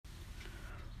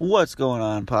What's going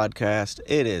on, podcast?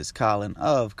 It is Colin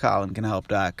of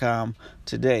ColinCanHelp.com.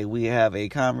 Today we have a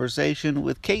conversation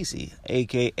with Casey,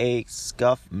 aka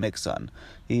Scuff Mixon.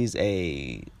 He's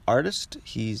a artist,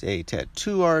 he's a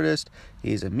tattoo artist,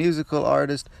 he's a musical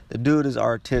artist. The dude is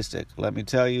artistic, let me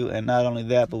tell you, and not only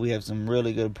that, but we have some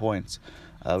really good points.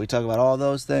 We talk about all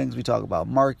those things, we talk about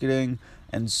marketing,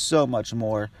 and so much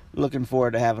more. Looking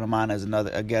forward to having him on as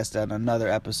a guest on another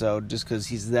episode, just because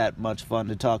he's that much fun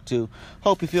to talk to.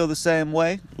 Hope you feel the same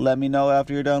way. Let me know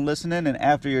after you're done listening, and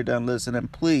after you're done listening,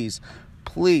 please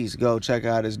go check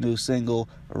out his new single,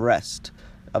 Rest.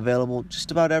 Available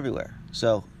just about everywhere.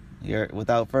 So, here,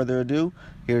 without further ado,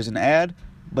 here's an ad,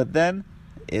 but then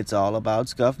it's all about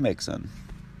Scuff Mixon.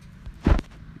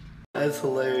 That's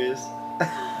hilarious.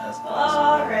 That's awesome.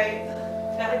 Alright,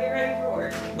 gotta get ready for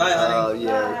work. Bye, honey. Oh,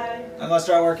 yeah. Bye. I'm gonna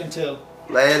start working too.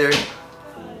 Later.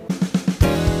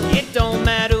 It don't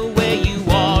matter where you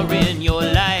are in your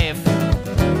life.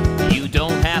 You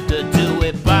don't have to do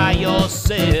it by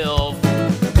yourself.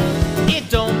 It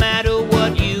don't matter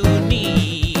what you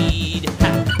need.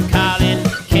 Colin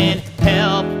can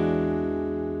help.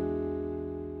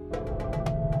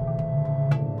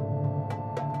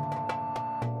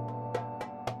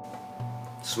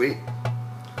 Sweet.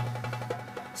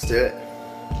 Let's do it.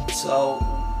 So,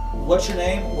 what's your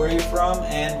name, where are you from,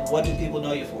 and what do people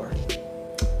know you for?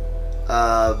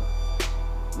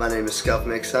 My name is Scuff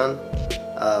Mixon.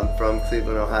 I'm from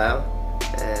Cleveland, Ohio,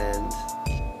 and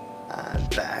I'm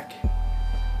back.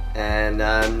 And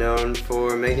I'm known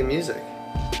for making music.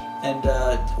 And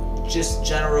just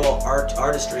general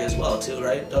artistry as well, too,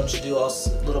 right? Don't you do a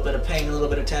little bit of painting, a little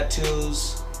bit of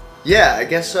tattoos? Yeah, I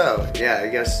guess so. Yeah, I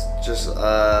guess just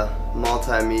a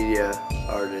multimedia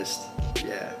artist.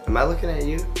 Yeah. Am I looking at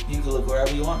you? You can look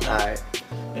wherever you want, man. Alright.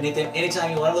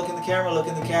 Anytime you want to look in the camera, look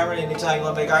in the camera. Anytime you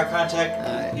want to make eye contact,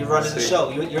 Alright, you're running the sweet. show.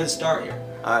 You're the star here.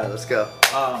 Alright, let's go.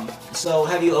 So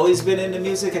have you always been into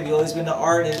music? Have you always been to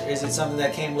art? Is it something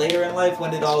that came later in life?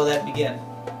 When did all of that begin?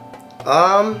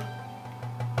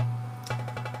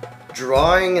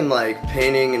 Drawing and like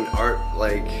painting and art,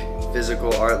 like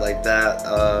physical art like that,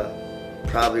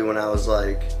 probably when I was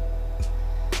like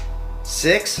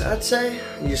 6, I'd say.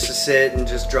 I used to sit and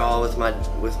just draw with my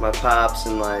pops,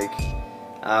 and like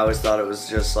I always thought it was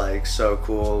just like so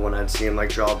cool when I'd see him like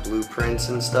draw blueprints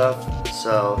and stuff.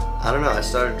 So I don't know, I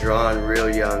started drawing real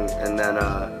young, and then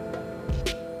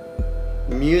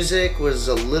music was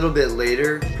a little bit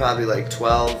later, probably like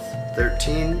 12,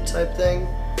 13 type thing.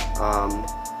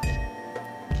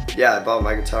 Yeah, I bought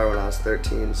my guitar when I was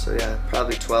 13, so yeah,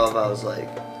 probably 12 I was like,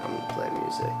 I'm gonna play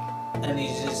music. And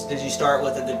did you start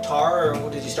with a guitar, or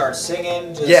did you start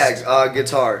singing? Yeah,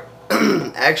 guitar.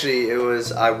 Actually,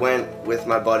 I went with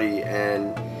my buddy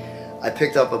and I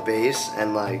picked up a bass,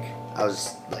 and like, I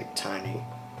was like tiny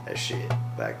as shit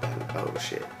back then. Oh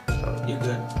shit. Oh. You're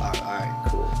good. Alright,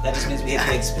 cool. That just means we hit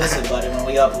the explicit button when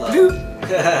we upload.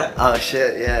 Oh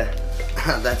shit, yeah.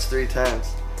 That's 3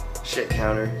 times. Shit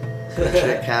counter.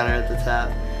 Shit counter at the top.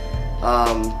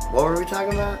 What were we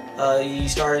talking about? You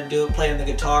started playing the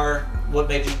guitar. What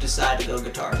made you decide to go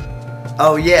guitar?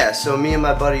 Oh yeah, so me and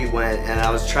my buddy went, and I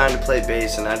was trying to play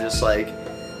bass, and I just like,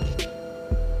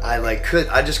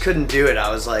 I just couldn't do it. I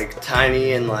was like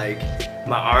tiny, and like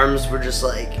my arms were just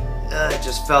like, it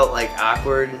just felt like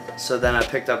awkward. So then I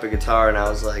picked up a guitar, and I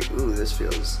was like, ooh, this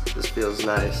feels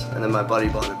nice. And then my buddy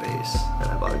bought a bass, and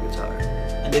I bought a guitar.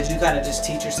 And did you kind of just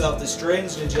teach yourself the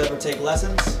strings? Did you ever take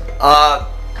lessons?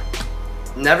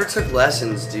 Never took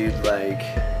lessons, dude. Like,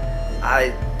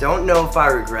 I don't know if I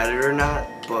regret it or not,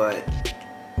 but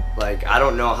like, I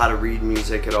don't know how to read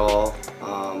music at all.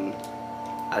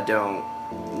 I don't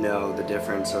know the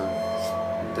difference of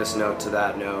this note to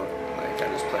that note. Like, I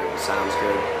just play what sounds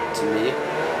good to me.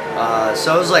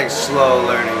 So it was like slow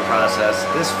learning process.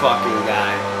 This fucking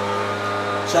guy.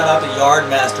 Shout out to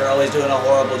Yardmaster, always doing a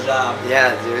horrible job.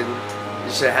 Yeah, dude.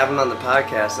 You should have him on the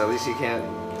podcast. At least he can't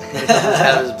just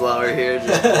have his blower here,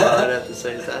 just blow it at the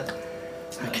same time.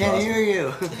 I can't hear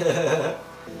you.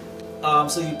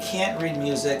 So you can't read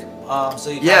music. So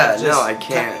you I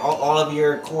can't. All of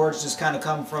your chords just kind of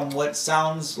come from what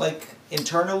sounds like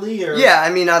internally, or Yeah, I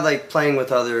mean, I like playing with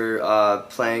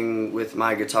playing with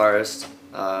my guitarist.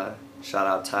 Shout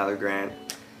out Tyler Grant.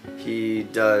 He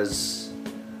does.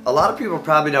 A lot of people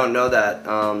probably don't know that.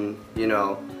 You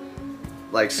know,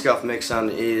 like Scuff Mixon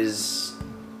is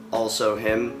also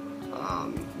him.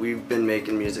 We've been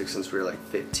making music since we were like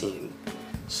 15.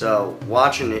 So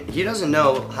watching it, he doesn't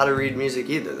know how to read music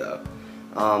either though.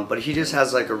 But he just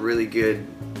has like a really good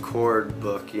chord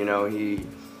book, you know.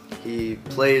 He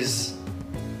plays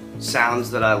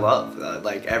sounds that I love.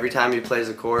 Like every time he plays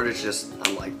a chord, it's just,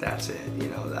 I'm like, that's it, you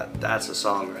know, that's a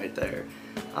song right there.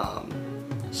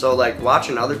 So like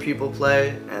watching other people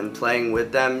play and playing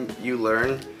with them, you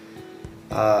learn.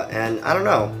 And I don't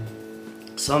know,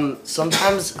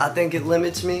 sometimes I think it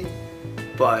limits me,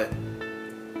 but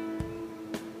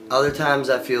other times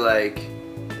I feel like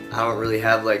I don't really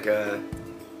have like a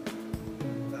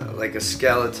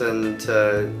skeleton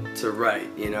to write,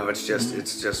 you know, it's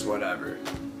just whatever.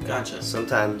 Gotcha.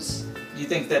 Sometimes. Do you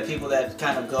think that people that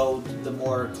kind of go the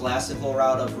more classical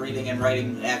route of reading and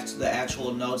writing the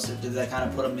actual notes, do that kind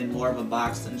of put them in more of a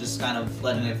box than just kind of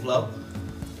letting it flow?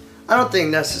 I don't think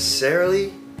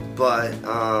necessarily, but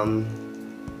I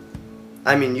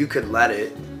mean, you could let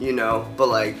it, you know, but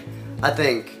like I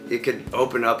think it could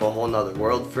open up a whole nother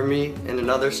world for me in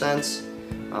another sense.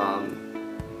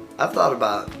 I've thought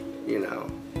about, you know,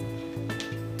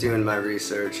 doing my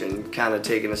research and kind of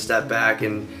taking a step back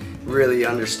and really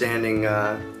understanding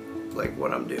like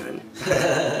what I'm doing.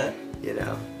 You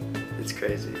know, it's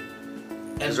crazy.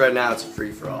 Because right now it's a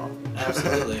free-for-all.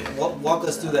 Absolutely. Walk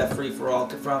us through that free-for-all.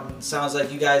 Sounds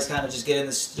like you guys kind of just get in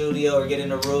the studio or get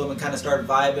in a room and kind of start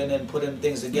vibing and putting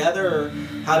things together, or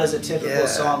how does a typical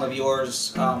song of yours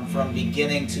from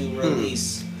beginning to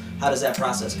release, how does that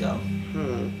process go?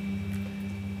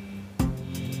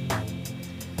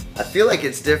 I feel like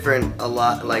it's different a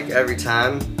lot, like every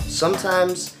time.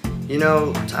 Sometimes, you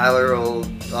know, Tyler will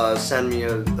send me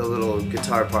a little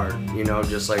guitar part, you know,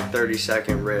 just like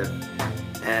 30-second riff,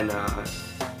 and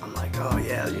I'm like, oh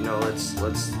yeah, you know, let's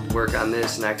work on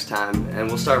this next time, and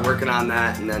we'll start working on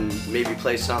that, and then maybe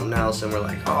play something else, and we're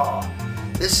like, oh,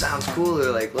 this sounds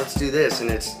cooler, like let's do this,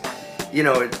 and it's, you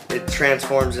know, it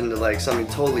transforms into like something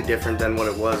totally different than what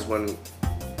it was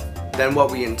than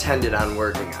what we intended on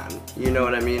working on. You know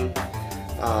what I mean?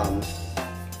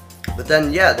 But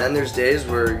then, yeah, then there's days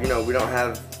where, you know, we don't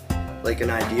have like an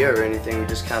idea or anything. We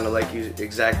just kind of like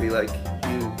exactly like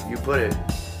you put it.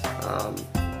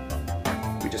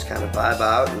 We just kind of vibe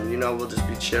out, and you know, we'll just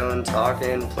be chilling,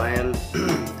 talking, playing,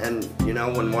 and you know,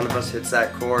 when one of us hits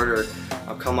that chord, or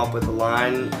I'll come up with a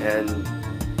line, and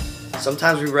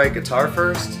sometimes we write guitar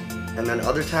first, and then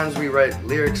other times we write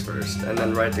lyrics first, and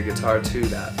then write the guitar to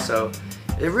that. So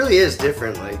it really is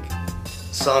different, like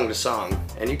song to song,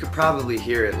 and you could probably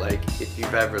hear it, like if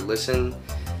you've ever listened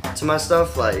to my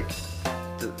stuff, like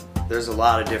there's a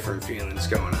lot of different feelings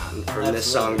going on from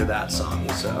this song to that song.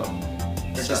 So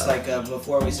it's just like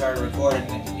before we started recording,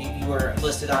 you were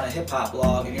listed on a hip hop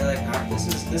blog, and you're like, nah,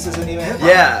 this isn't even hip hop.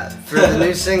 Yeah, for the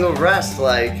new single Rest,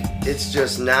 like it's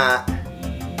just not,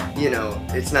 you know,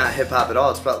 it's not hip hop at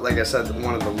all. It's probably, like I said,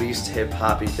 one of the least hip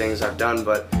hoppy things I've done,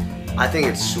 but I think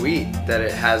it's sweet that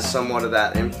it has somewhat of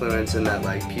that influence and that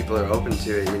like people are open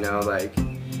to it, you know, like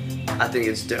I think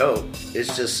it's dope.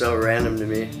 It's just so random to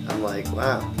me. I'm like,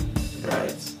 wow.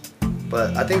 Right.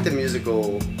 But I think the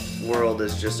musical world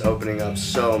is just opening up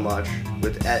so much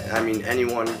with, I mean,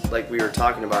 anyone, like we were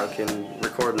talking about, can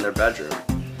record in their bedroom.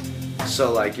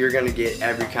 So like you're gonna get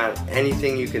every kind of,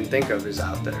 anything you can think of is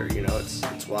out there, you know,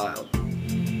 it's wild.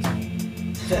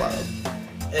 It's wild.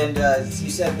 And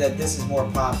you said that this is more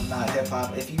pop, not hip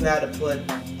hop. If you had to put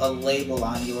a label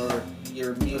on your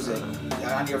music,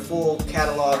 on your full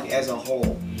catalog as a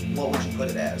whole, what would you put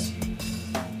it as?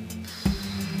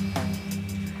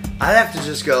 I'd have to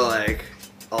just go like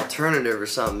alternative or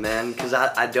something, man, because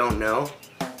I don't know.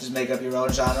 Just make up your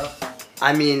own genre?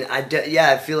 I mean,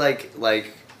 I feel like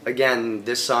again,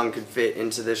 this song could fit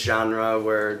into this genre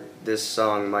where this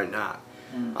song might not.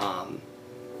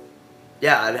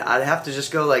 Yeah, I'd have to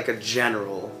just go like a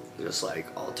general, just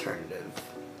like alternative.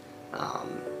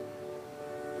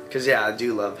 Cause yeah, I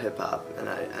do love hip hop, and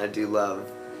I do love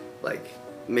like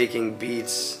making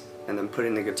beats and then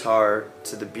putting the guitar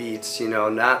to the beats. You know,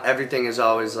 not everything is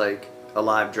always like a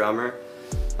live drummer,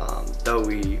 though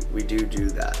we do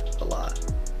that a lot.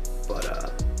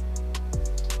 But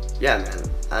yeah, man,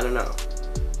 I don't know.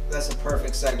 That's a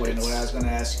perfect segue into what I was going to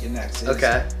ask you next.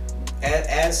 Okay.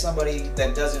 As somebody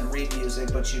that doesn't read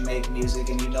music, but you make music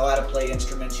and you know how to play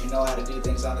instruments, you know how to do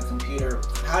things on the computer,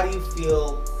 how do you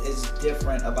feel is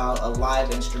different about a live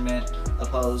instrument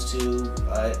opposed to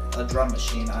a drum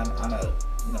machine on a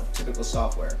typical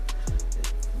software,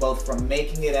 both from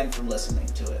making it and from listening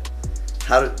to it?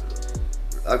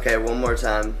 Okay, one more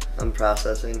time. I'm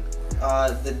processing.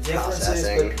 The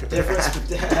difference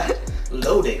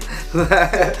loading.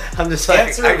 I'm just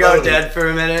like, I go dead for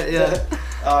a minute. Yeah.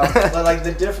 But like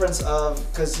the difference of,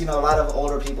 because you know, a lot of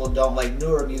older people don't like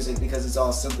newer music because it's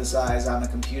all synthesized on a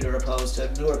computer, opposed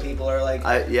to newer people are like,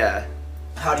 yeah.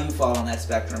 How do you fall on that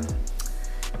spectrum?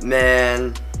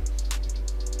 Man,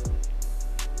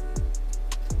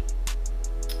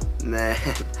 Man,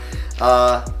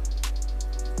 I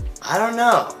don't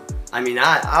know. I mean,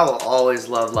 I will always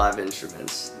love live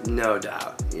instruments, no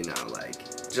doubt. You know, like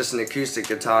just an acoustic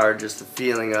guitar, just the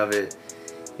feeling of it.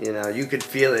 You know, you could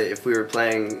feel it if we were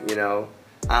playing, you know,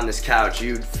 on this couch.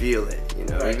 You'd feel it, you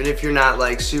know, Right. even if you're not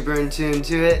like super in tune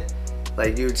to it,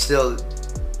 like you'd still,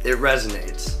 it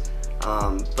resonates.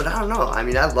 But I don't know. I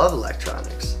mean, I love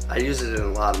electronics. I use it in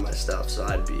a lot of my stuff, so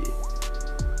I'd be,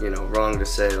 you know, wrong to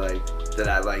say like that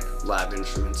I like live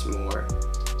instruments more.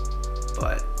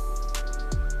 But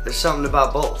there's something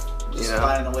about both, you Just know.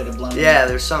 finding a way to blend. Yeah,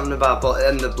 there's something about both,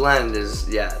 and the blend is,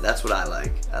 yeah, that's what I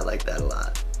like. I like that a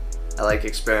lot. I like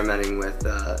experimenting with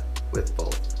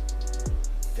both.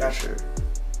 Gotcha. For sure.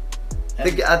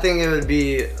 And- I think it would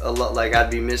be a lot, like I'd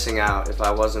be missing out if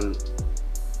I wasn't,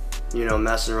 you know,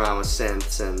 messing around with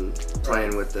synths and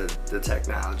playing with the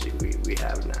technology we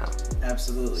have now.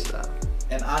 Absolutely. So,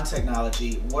 And on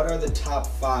technology, what are the top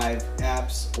 5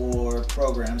 apps or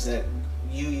programs that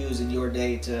you use in your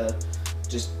day to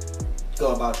just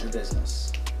go about your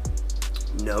business?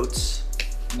 notes.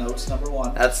 Notes, number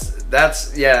 1.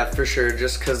 That's yeah, for sure.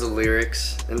 Just because of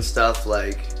lyrics and stuff,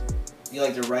 like. You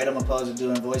like to write them opposed to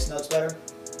doing voice notes better?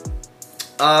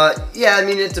 Yeah, I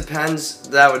mean, it depends.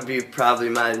 That would be probably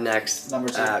my next Number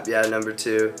 2. app. Yeah, number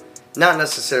 2. Not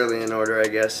necessarily in order, I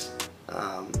guess.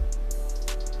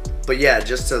 But yeah,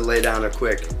 just to lay down a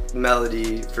quick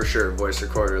melody, for sure, voice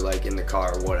recorder, like in the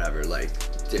car or whatever. Like,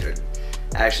 dude,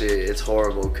 actually, it's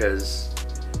horrible because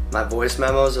my voice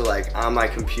memos are like on my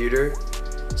computer.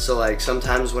 So like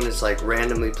sometimes when it's like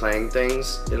randomly playing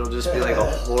things, it'll just be like a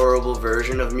horrible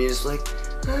version of me just like,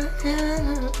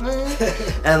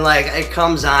 and like it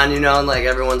comes on, you know, and like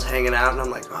everyone's hanging out and I'm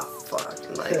like, oh fuck,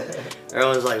 and like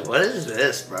everyone's like, what is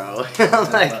this, bro?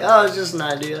 I'm like, oh, it's just an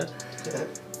idea.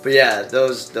 But yeah,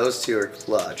 those 2 are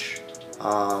clutch.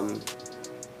 I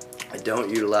don't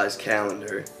utilize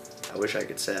Calendar. I wish I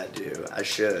could say I do. I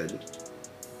should.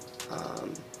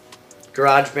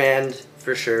 GarageBand,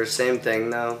 for sure, same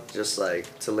thing though. Just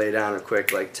like to lay down a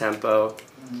quick like tempo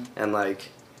and like,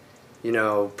 you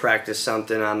know, practice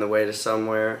something on the way to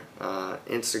somewhere.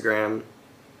 Instagram,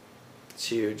 it's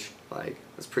huge. Like,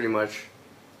 it's pretty much,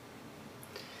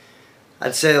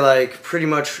 I'd say like pretty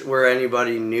much where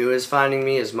anybody new is finding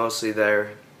me is mostly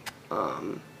there,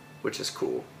 which is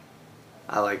cool.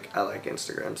 I like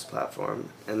Instagram's platform.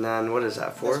 And then what is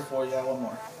that, 4? That's 4, yeah, one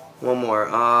more. One more.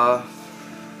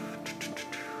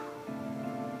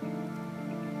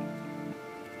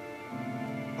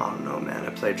 I don't know, man. I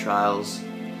play Trials.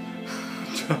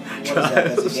 What is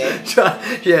that, that's a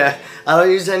game? Yeah, I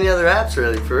don't use any other apps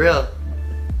really, for real.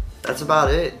 That's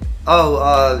about it.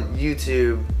 Oh,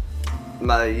 YouTube.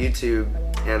 My YouTube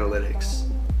analytics.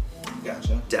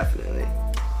 Gotcha. Definitely.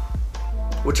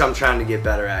 Which I'm trying to get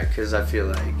better at because I feel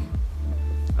like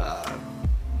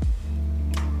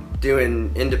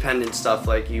doing independent stuff,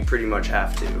 like, you pretty much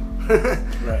have to.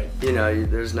 Right. You know,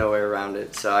 there's no way around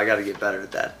it. So I got to get better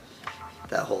at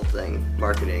that whole thing,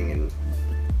 marketing and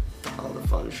all the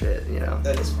fun shit, you know.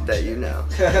 That is fun that shit. you know.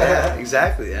 Yeah,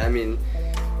 exactly. I mean,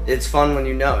 it's fun when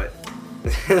you know it.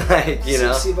 Like, you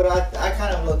know. See, but I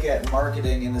kind of look at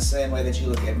marketing in the same way that you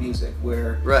look at music,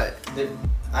 where Right.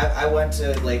 I went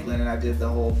to Lakeland and I did the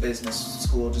whole business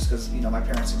school just because, you know, my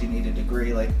parents said you need a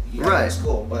degree, like, you gotta go Right. to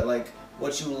school. But like,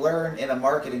 what you learn in a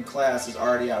marketing class is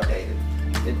already outdated.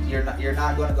 You're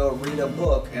not going to go read a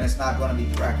book and it's not going to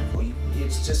be practical.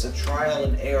 It's just a trial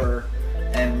and error,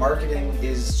 and marketing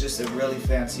is just a really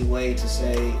fancy way to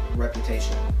say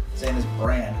reputation. Same as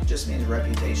brand, it just means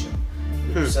reputation.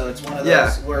 So it's one of those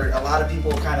Yeah. where a lot of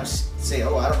people kind of say,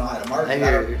 "Oh, I don't know how to market. I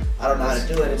hear you. I don't know how to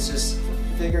do it." It's just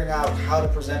figuring out how to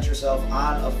present yourself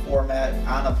on a format,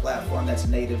 on a platform that's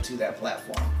native to that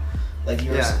platform. Like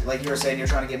you were saying, you're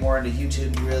trying to get more into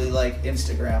YouTube. You really like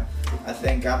Instagram. I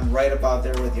think I'm right about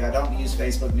there with you. I don't use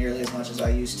Facebook nearly as much as I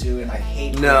used to, and I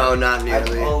hate. No, Twitter. not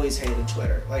nearly. I've always hated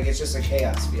Twitter. Like, it's just a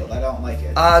chaos field. I don't like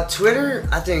it. Twitter,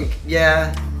 I think,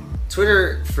 yeah.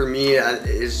 Twitter, for me,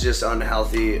 is just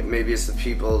unhealthy. Maybe it's the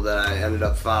people that I ended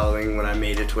up following when I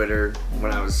made a Twitter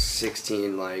when I was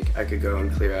 16. Like, I could go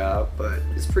and clear out, but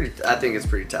I think it's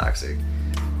pretty toxic.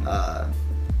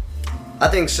 I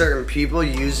think certain people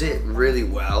use it really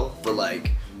well, but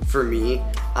like, for me,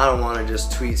 I don't want to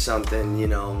just tweet something, you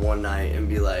know, one night and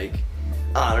be like,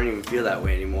 oh, I don't even feel that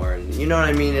way anymore. And you know what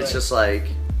I mean? It's just like,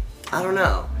 I don't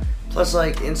know. Plus,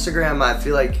 like, Instagram, I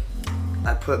feel like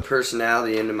I put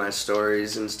personality into my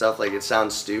stories and stuff. Like, it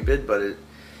sounds stupid, but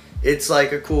it's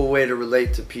like a cool way to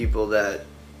relate to people that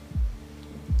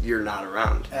you're not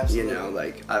around. Absolutely. You know,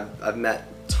 like, I've met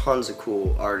tons of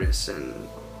cool artists and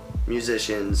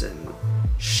musicians and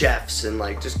chefs and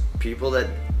like just people that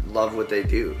love what they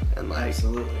do and like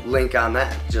Absolutely. link on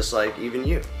that, just like even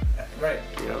you, Right.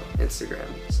 you know, Instagram.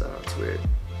 So it's weird.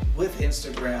 With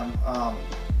Instagram,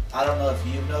 I don't know if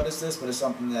you've noticed this, but it's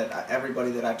something that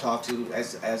everybody that I talk to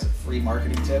as a free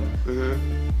marketing tip.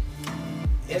 Mm-hmm.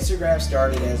 Instagram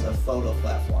started as a photo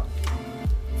platform.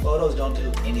 Photos don't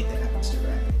do anything on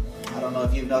Instagram anymore. I don't know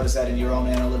if you've noticed that in your own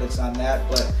analytics on that,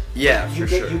 but Yeah, you for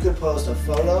could, sure. you could post a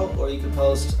photo or you could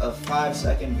post a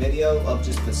 5-second video of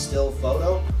just the still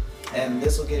photo, and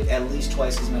this will get at least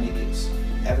twice as many views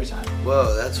every time.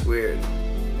 Whoa, that's weird.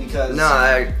 Because No,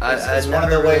 I it's one of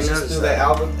never the ways really just noticed through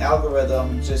that. the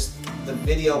algorithm, just the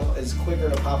video is quicker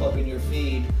to pop up in your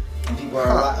feed, and people are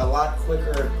a lot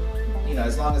quicker, you know,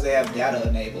 as long as they have data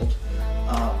enabled.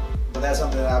 But that's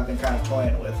something that I've been kind of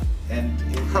toying with, and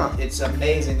it's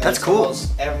amazing that That's it's cool.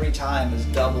 almost every time is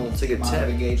double That's a the good amount of tip.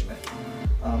 engagement.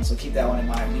 So keep that one in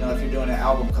mind. You know, if you're doing an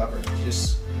album cover,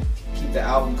 just keep the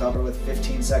album cover with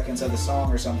 15 seconds of the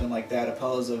song or something like that,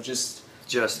 opposed of just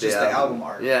the album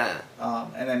art. Yeah.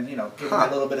 and then, you know, giving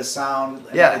a little bit of sound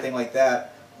and Yeah. everything like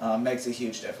that makes a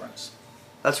huge difference.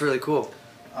 That's really cool.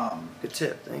 Um, Good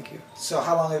tip. Thank you. so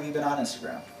how long have you been on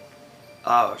Instagram?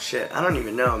 Oh shit, I don't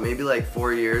even know. Maybe like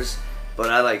 4 years,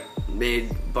 but I like made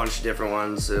a bunch of different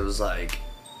ones. It was like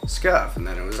Scuff, and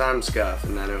then it was I'm Scuff,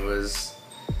 and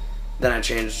then I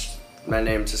changed my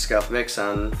name to Scuff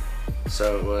Mixon,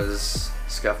 so it was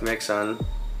Scuff Mixon,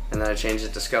 and then I changed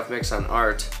it to Scuff Mixon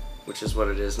Art, which is what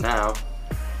it is now.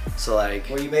 So like,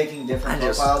 Were you making different I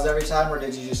just- profiles every time, or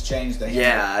did you just change the handle?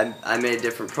 yeah, I made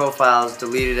different profiles,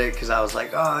 deleted it because I was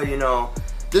like, oh, you know,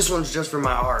 this one's just for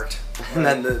my art, and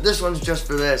then this one's just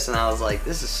for this, and I was like,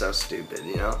 this is so stupid,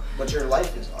 you know? But your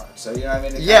life is art, so you know what I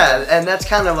mean? It Yeah, kind of- and that's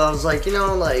kind of, I was like, you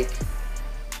know, like,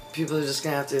 people are just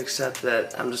gonna have to accept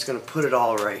that I'm just gonna put it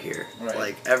all right here. Right.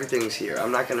 Like, everything's here.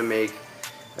 I'm not gonna make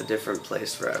a different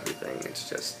place for everything.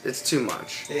 It's too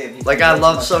much. Yeah, you Like, put I way too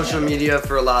love much social in it. media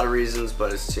for a lot of reasons,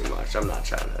 but it's too much. I'm not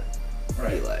trying to be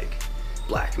Right. like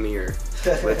Black Mirror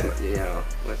with, you know,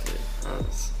 with it.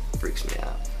 It freaks me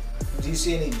out. Do you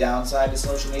see any downside to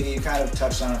social media? You kind of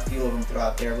touched on a few of them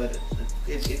throughout there, but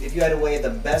if you had to weigh the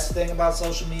best thing about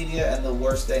social media and the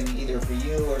worst thing either for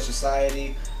you or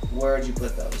society, where would you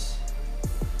put those?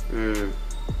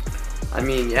 I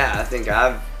mean, yeah, I think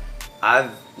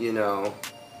I've, you know,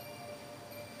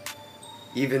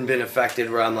 even been affected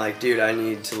where I'm like, dude, I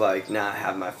need to like not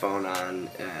have my phone on,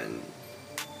 and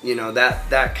you know,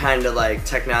 that kind of like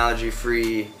technology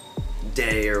free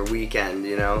day or weekend,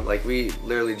 you know, like we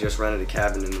literally just rented a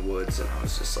cabin in the woods, and I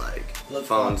was just like, Look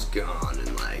phone's gone,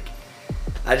 and like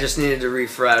I just needed to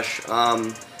refresh.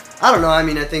 I don't know, I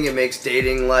mean, I think it makes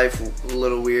dating life a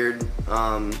little weird.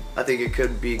 I think it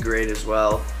could be great as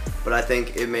well, but I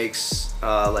think it makes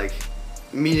like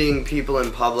meeting people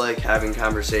in public, having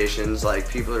conversations, like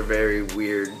people are very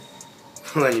weird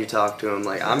when you talk to them.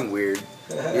 Like, I'm weird,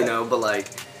 you know, but like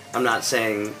I'm not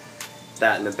saying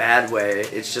that in a bad way.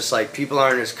 It's just like people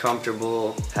aren't as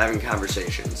comfortable having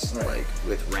conversations Right. like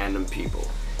with random people.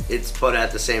 But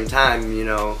at the same time, you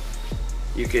know,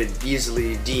 you could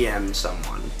easily DM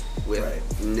someone with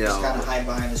Right. no. Just kind of hide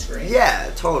behind the screen. Yeah,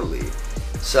 totally.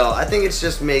 So I think it's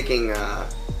just making,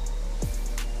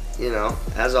 you know,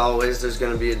 as always, there's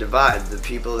going to be a divide. The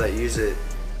people that use it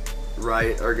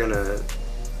right are going to,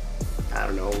 I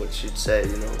don't know what you'd say,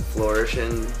 you know, flourish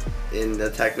in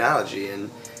the technology. And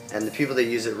the people that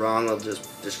use it wrong will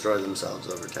just destroy themselves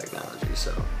over technology.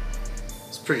 So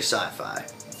it's pretty sci-fi.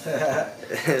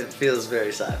 It feels very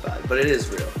sci-fi, but it is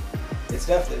real. It's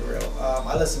definitely real.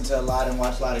 I listen to a lot and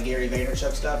watch a lot of Gary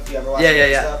Vaynerchuk stuff. You ever watch Yeah, that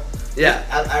yeah, stuff? Yeah.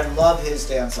 I love his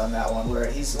stance on that one, where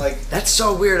he's like, That's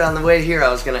so weird. On the way here, I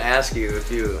was going to ask you if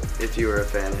you were a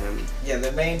fan of him. yeah,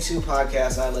 the main two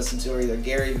podcasts I listen to are either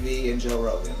Gary Vee and Joe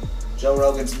Rogan. Joe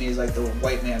Rogan to me is like the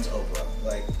white man's Oprah.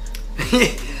 Like, dude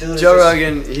is Joe just-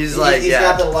 Rogan, he's like, he's yeah.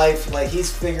 got the life, like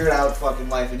he's figured out fucking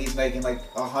life, and he's making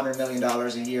like $100 million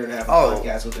a year to have a Oh.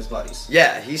 podcast with his buddies.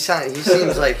 Yeah, he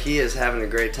seems like he is having a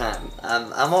great time.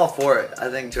 I'm all for it. I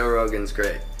think Joe Rogan's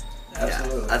great.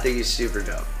 Absolutely. Yeah, I think he's super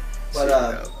dope. But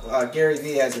Super dope. Gary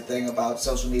Vee has a thing about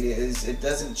social media is it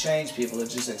doesn't change people, it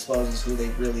just exposes who they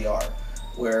really are.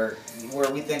 Where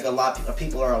we think a lot of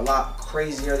people are a lot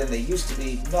crazier than they used to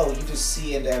be. No, you just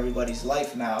see into everybody's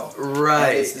life now.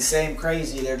 Right. And it's the same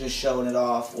crazy, they're just showing it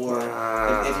off. Or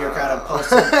if you're kind of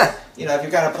posting, you know, if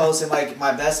you're kind of posting like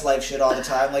my best life shit all the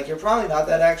time, like you're probably not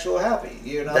that actual happy.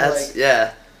 You know, That's like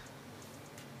yeah.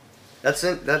 That's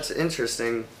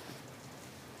interesting.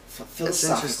 That's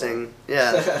philosophical. interesting.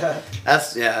 Yeah.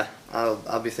 That's yeah.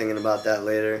 I'll be thinking about that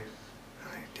later.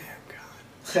 Alright, damn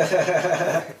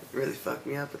Really fucked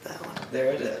me up with that one.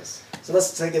 There it is. So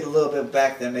let's take it a little bit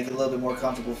back then, make it a little bit more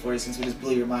comfortable for you since we just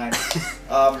blew your mind.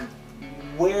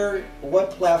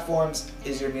 What platforms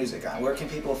is your music on? Where can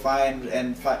people find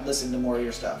and listen to more of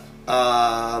your stuff?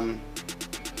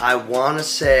 I want to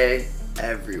say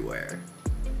everywhere.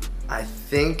 I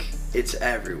think it's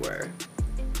everywhere.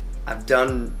 I've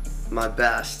done my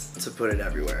best to put it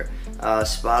everywhere.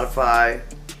 Spotify,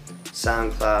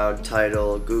 SoundCloud,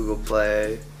 Tidal, Google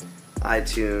Play,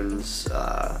 iTunes,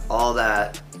 all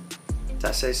that. Did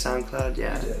I say SoundCloud?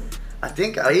 Yeah. You did. I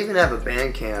think I even have a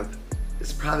Bandcamp.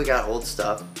 It's probably got old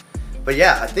stuff. But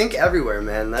yeah, I think everywhere,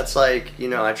 man. That's like, you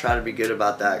know, I try to be good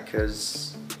about that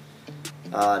because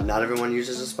not everyone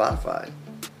uses a Spotify. Right.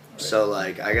 So,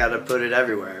 like, I got to put it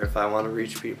everywhere if I want to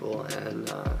reach people. And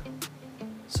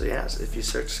so, yeah, if you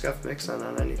search Scuff Mixon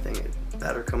on anything, it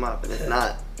better come up. And if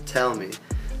not, tell me.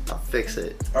 I'll fix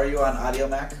it. Are you on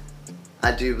AudioMac?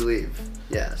 I do believe,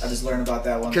 yes. I just learned about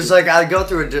that one. Because, like, I go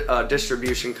through a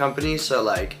distribution company, so,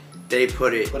 like, they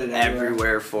put it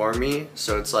everywhere for me.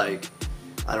 So it's like,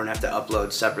 I don't have to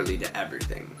upload separately to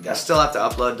everything. Yeah. I still have to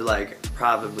upload to, like,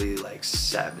 probably, like,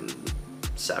 7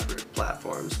 separate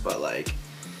platforms. But, like,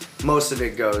 most of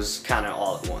it goes kind of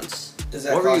all at once. Does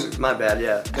that cost, my bad,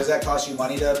 yeah. Does that cost you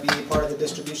money to be part of the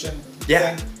distribution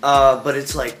Yeah. thing? But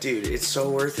it's like, dude, it's so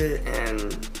worth it.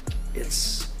 And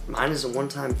mine is a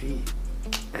one-time fee.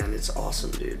 And it's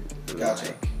awesome, dude. And Gotcha.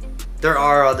 Like, there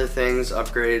are other things,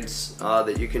 upgrades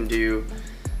that you can do,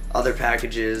 other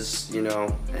packages, you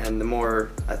know, and the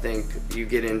more I think you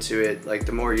get into it, like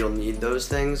the more you'll need those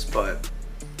things. But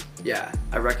yeah,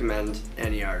 I recommend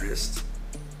any artist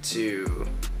to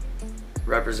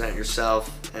represent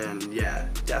yourself and yeah,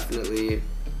 definitely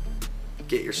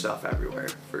get your stuff everywhere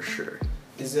for sure.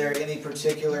 Is there any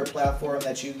particular platform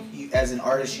that you as an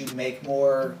artist, you make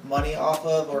more money off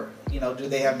of, or you know, do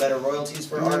they have better royalties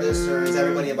for artists, or is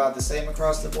everybody about the same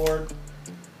across the board?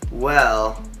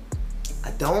 Well,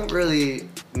 I don't really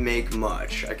make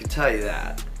much. I can tell you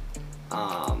that.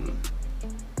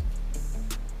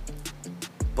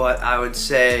 But I would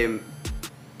say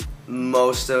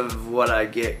most of what I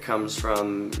get comes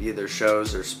from either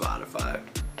shows or Spotify.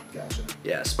 Gotcha.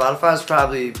 Yeah, Spotify's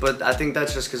probably, but I think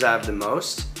that's just because I have the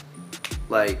most,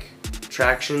 like,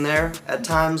 traction there at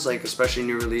times, like, especially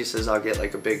new releases, I'll get,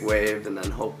 like, a big wave and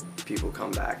then hope people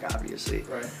come back, obviously.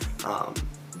 Right.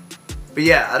 But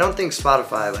yeah, I don't think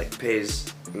Spotify, like,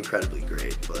 pays incredibly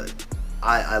great, but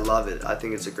I love it. I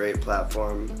think it's a great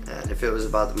platform, and if it was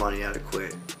about the money, I'd have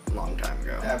quit a long time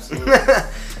ago. Absolutely.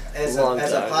 As a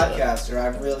podcaster, I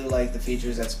really like the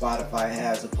features that Spotify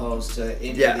has opposed to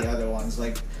any of the other ones.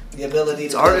 Like the ability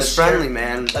to artist friendly,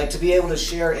 man. Like to be able to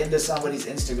share into somebody's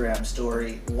Instagram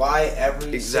story. Why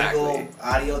every single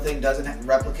audio thing doesn't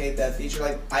replicate that feature?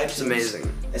 Like iTunes, it's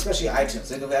amazing. Especially iTunes.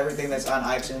 Think of everything that's on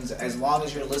iTunes. As long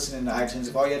as you're listening to iTunes,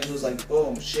 if all you have to do is like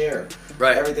boom, share,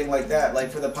 everything like that. Like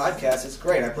for the podcast, it's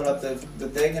great. I put up the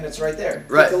thing and it's right there.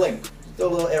 Right. Click the link. Throw a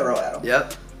little arrow at them.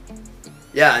 Yep.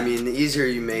 Yeah, I mean, the easier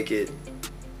you make it,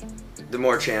 the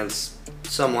more chance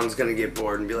someone's gonna get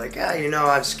bored and be like, you know,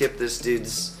 I've skipped this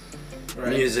dude's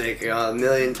music a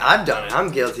million. I've done it.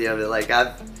 I'm guilty of it. Like,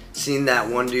 I've seen that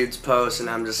one dude's post and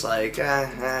I'm just like,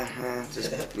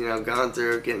 just, you know, gone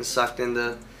through it, getting sucked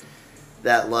into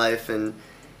that life. And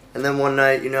then one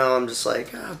night, you know, I'm just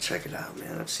like, check it out,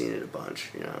 man. I've seen it a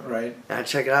bunch, you know. Right. And I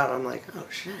check it out and I'm like, oh,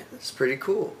 shit, that's pretty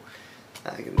cool.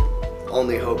 I can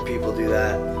only hope people do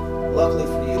that. Luckily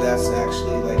for you, that's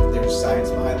actually, like, there's science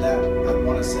behind that. I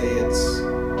want to say it's,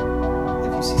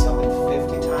 if you see something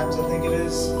 50 times, I think it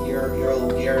is, you're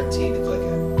guaranteed to click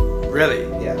it. Really?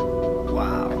 Yeah.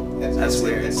 Wow. That's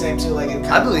weird. It's same too, like,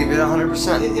 I believe it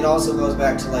 100%. It also goes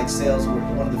back to, like, sales.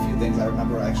 One of the few things I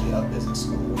remember actually of business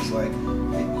school was, like,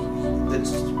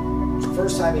 the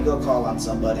first time you go call on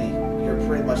somebody, you're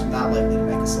pretty much not likely to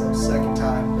make a sale. Second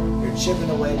time, you're chipping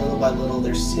away little by little.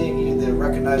 They're seeing you. They're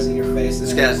recognizing your face.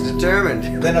 This guy's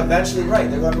determined. Then eventually, they're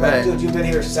going to be like, dude, you've been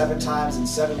here 7 times in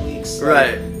 7 weeks.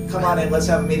 Right. Come on in, let's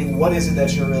have a meeting. What is it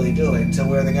that you're really doing? To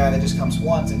where the guy that just comes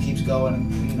once and keeps going,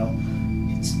 and, you know,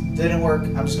 it didn't work,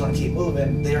 I'm just going to keep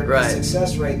moving. The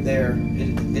success rate there,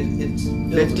 it's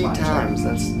 50 times.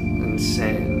 That's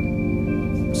insane.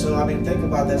 So, I mean, think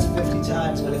about that's 50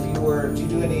 times, but if you were, do you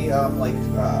do any,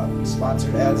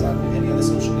 sponsored ads on any of the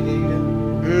social media you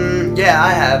do? Yeah,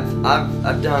 I have.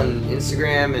 I've done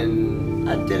Instagram and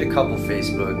I did a couple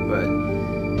Facebook, but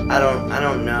I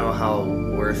don't know how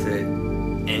worth it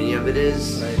any of it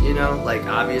is. Right. You know, like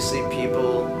obviously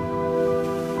people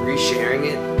resharing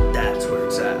it, that's where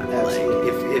it's at.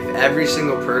 Absolutely. Like if every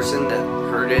single person that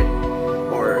heard it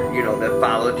or that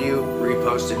followed you,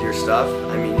 reposted your stuff,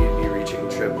 I mean, you'd be reaching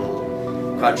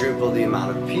triple, quadruple the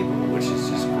amount of people, which is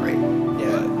just great.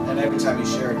 Yeah, and every time you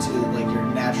share it too, like you're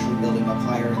naturally building up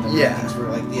higher in the rankings for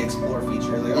like the explore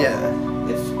feature. Like,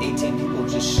 if 18 people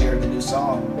just shared the new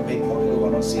song, maybe more people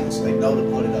want to see it, so they know to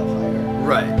put it up higher.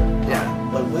 Right. Yeah.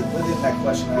 But within that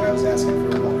question that I was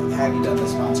asking for, have you done the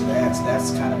sponsored ads?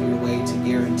 That's kind of your way to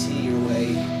guarantee your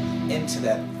way into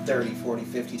that 30, 40,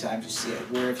 50 times you see it.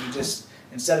 Where if you just,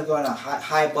 instead of going a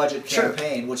high budget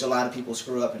campaign, which a lot of people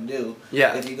screw up and do,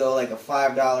 if you go like a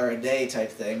 $5 a day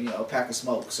type thing, a pack of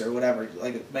smokes or whatever,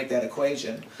 like make that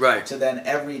equation, to then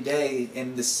every day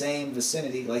in the same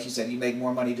vicinity, like you said, you make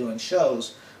more money doing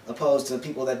shows, opposed to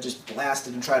people that just blast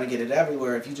it and try to get it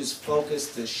everywhere. If you just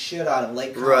focus the shit out of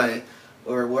Lake County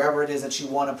or wherever it is that you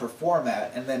want to perform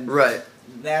at, and then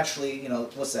naturally,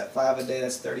 what's that, 5 a day,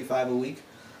 that's 35 a week?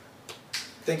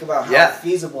 Think about how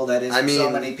feasible that is for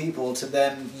so many people to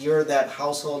then you're that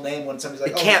household name when somebody's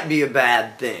like, it can't be a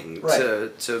bad thing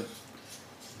to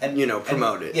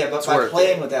promote it. Yeah, but by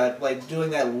playing with that, like doing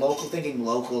that local, thinking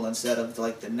local instead of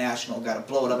like the national, got to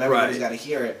blow it up, everybody's got to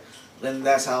hear it. Then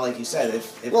that's how, like you said,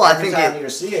 if every time you're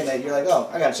seeing it, you're like, oh,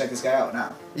 I got to check this guy out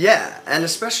now. Yeah, and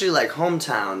especially like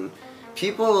hometown,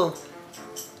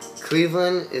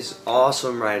 Cleveland is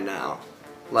awesome right now.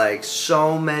 Like,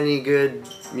 so many good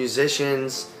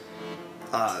musicians,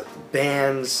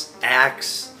 bands,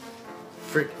 acts,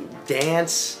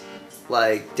 dance,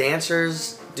 like,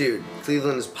 dancers. Dude,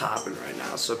 Cleveland is popping right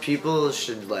now. So people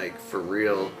should, like, for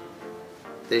real,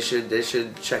 they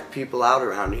should check people out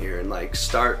around here and, like,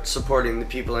 start supporting the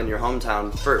people in your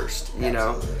hometown first, you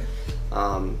know?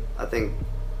 I think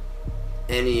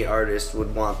any artist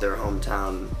would want their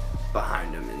hometown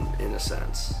behind them in a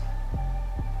sense,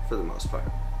 for the most part.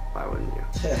 Why wouldn't you?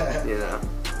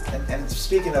 And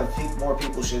speaking of more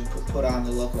people should put on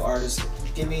the local artists,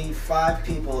 give me 5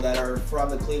 people that are from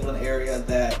the Cleveland area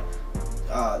that,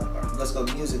 let's go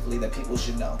musically, that people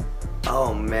should know.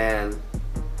 Oh man.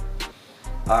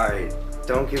 Alright,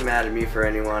 don't get mad at me for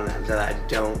anyone that I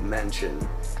don't mention.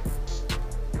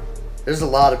 There's a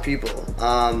lot of people.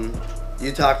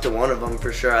 You talked to one of them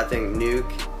for sure. I think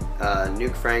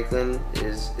Nuke Franklin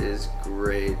is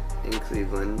great in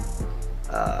Cleveland.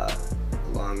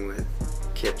 Along with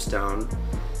Kip Stone.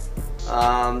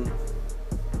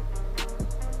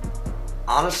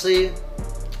 Honestly,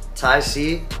 Ty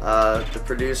C, the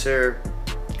producer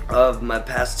of my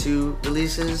past 2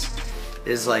 releases,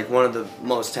 is like one of the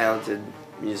most talented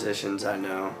musicians I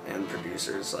know and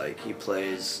producers. Like, he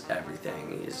plays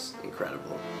everything. He's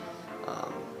incredible.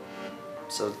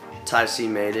 So Ty C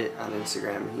made it on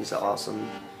Instagram. He's awesome.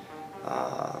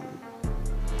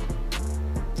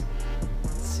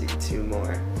 2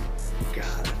 more.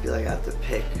 God, I feel like I have to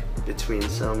pick between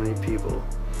so many people.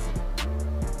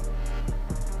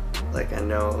 Like, I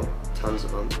know tons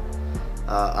of them.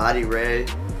 Adi Ray,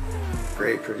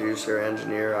 great producer,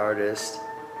 engineer, artist.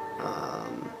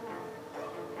 I'm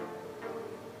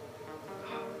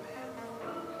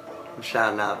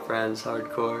shouting out Friends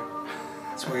Hardcore.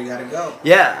 That's where you gotta go.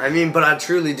 Yeah, I mean, but I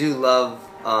truly do love,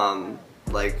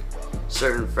 like,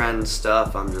 certain Friends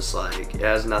stuff. I'm just like, it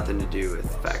has nothing to do with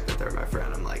the fact that they're my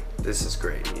friend. I'm like, this is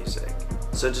great music.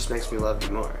 So it just makes me love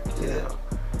you more, you know?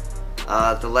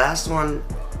 The last one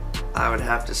I would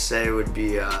have to say would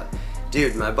be,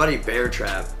 dude, my buddy Bear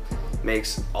Trap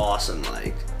makes awesome,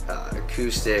 like,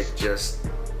 acoustic, just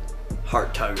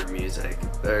heart-tugger music.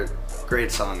 They're a great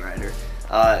songwriter.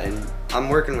 And I'm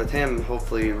working with him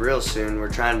hopefully real soon.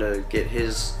 We're trying to get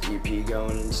his EP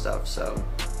going and stuff, so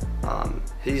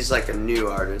he's like a new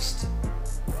artist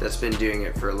that's been doing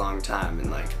it for a long time,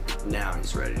 and like now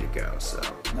he's ready to go. So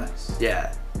nice.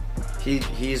 Yeah,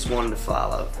 he's one to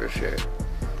follow for sure.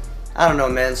 I don't know,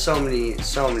 man. So many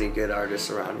good artists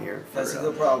around here. That's a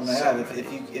good problem to have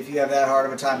if you have that hard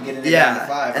of a time getting into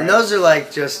 5. And right? Those are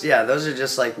like those are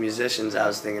just like musicians I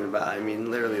was thinking about. I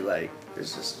mean, literally, like,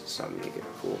 there's just so many good,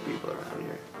 cool people around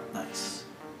here. Nice.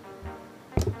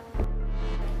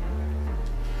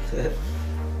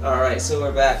 All right, so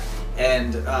we're back,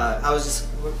 and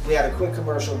we had a quick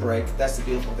commercial break. That's the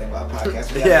beautiful thing about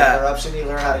podcasts. We have an interruption. You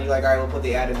learn how to, you're like, all right, we'll put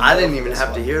the ad in. I didn't even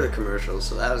have to hear the commercials,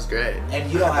 so that was great.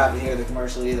 And you don't have to hear the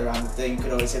commercial either on the thing. You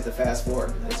could always hit the fast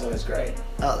forward. It's always great.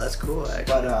 Oh, that's cool,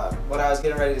 actually. But what I was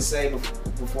getting ready to say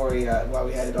before while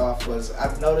we headed off was,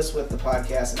 I've noticed with the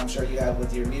podcast, and I'm sure you have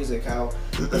with your music, how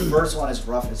the first one is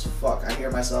rough as fuck. I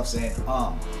hear myself saying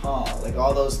like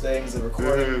all those things. The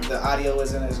recording, the audio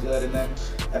isn't as good, and then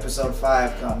episode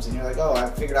 5 comes, and you're like, oh, I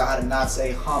figured out how to not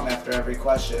say hum after every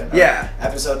question. Yeah.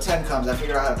 Episode 10 comes, I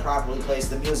figured out how to properly place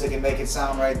the music and make it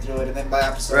sound right through it, and then by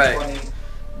episode 20,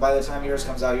 by the time yours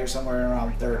comes out, you're somewhere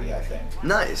around 30, I think.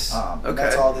 Nice. Okay.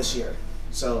 That's all this year.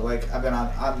 So like I've been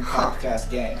on podcast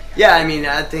game. Yeah, I mean,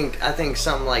 I think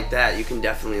something like that you can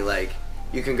definitely like.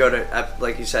 You can go to,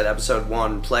 like you said, episode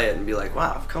 1, play it, and be like,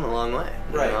 "Wow, I've come a long way."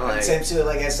 Right. You know, like, and same too.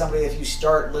 Like as somebody, if you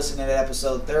start listening at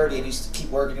episode 30 and you keep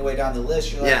working your way down the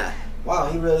list, you're like, yeah.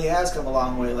 wow, he really has come a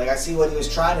long way. Like I see what he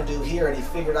was trying to do here, and he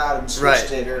figured out and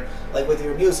switched it. Or like with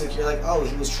your music, you're like, oh,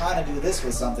 he was trying to do this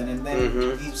with something, and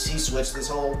then he switched this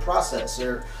whole process.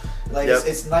 Or like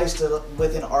it's nice to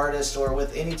with an artist or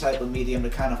with any type of medium to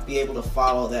kind of be able to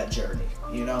follow that journey.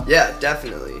 You know? Yeah,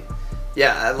 definitely.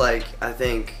 Yeah, I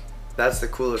think that's the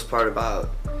coolest part about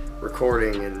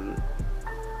recording and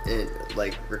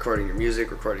like recording your music,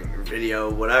 recording your video,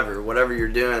 whatever you're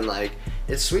doing. Like,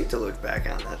 it's sweet to look back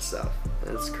on that stuff.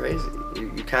 It's crazy.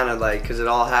 You kind of like, because it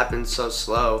all happens so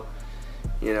slow,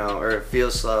 you know, or it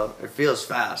feels slow. It feels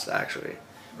fast, actually.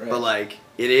 Right. But like,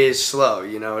 it is slow,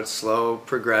 you know, it's slow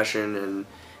progression,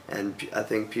 and I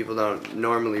think people don't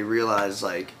normally realize,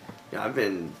 like, you know, I've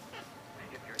been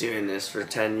doing this for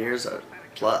 10 years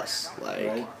plus, like,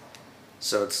 right.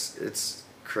 So it's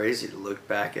crazy to look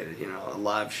back at it, you know, a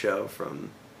live show from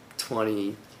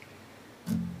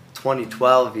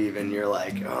 2012 even, you're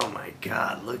like, oh my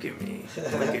God, look at me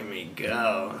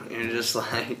go. You're just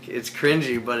like, it's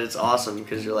cringy, but it's awesome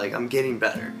because you're like, I'm getting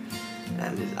better.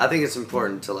 And I think it's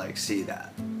important to like see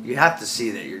that. You have to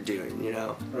see that you're doing, you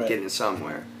know, right. Getting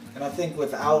somewhere. And I think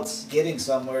without getting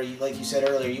somewhere, like you said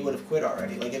earlier, you would have quit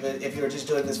already. Like if you were just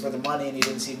doing this for the money and you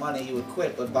didn't see money, you would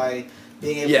quit. But by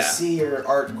being able to see your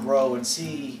art grow and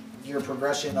see your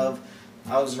progression of,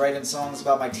 I was writing songs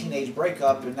about my teenage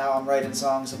breakup, and now I'm writing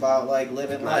songs about like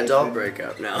living life. My adult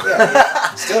breakup now.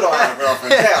 Yeah, still don't have a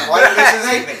girlfriend. Damn, why do bitches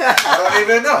hate me? I don't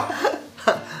even know.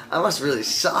 I must really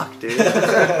suck, dude.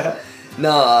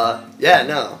 No,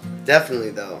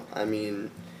 definitely though. I mean,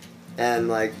 and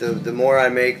like the more I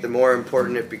make, the more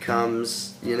important it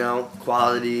becomes, you know,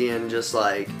 quality and just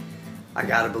like, I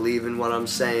gotta believe in what I'm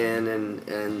saying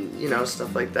and you know,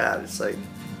 stuff like that. It's like,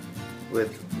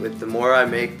 with the more I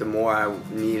make, the more I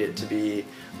need it to be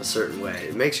a certain way.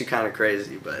 It makes you kind of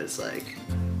crazy, but it's like,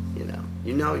 you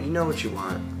know what you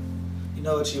want. You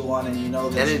know what you want, and you know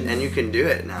that and you can do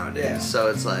it nowadays. Yeah.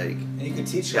 So it's like, and you can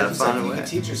teach yourself. You can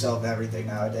teach yourself everything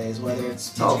nowadays, whether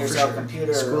it's teaching yourself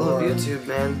computer School or of YouTube,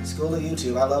 man. School of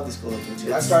YouTube. I love the School of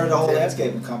YouTube. I started a whole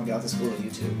landscaping company off the School of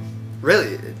YouTube.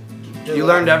 Really? Dude, you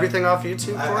learned everything off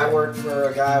YouTube? I worked for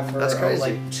a guy for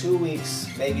like 2 weeks,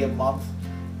 maybe a month,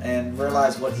 and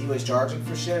realized what he was charging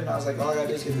for shit, and I was like, all I gotta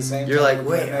do is get the same. You're like,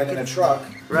 wait, in a truck,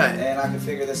 right? And I can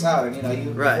figure this out. And you know,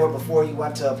 before you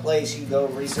went to a place, you go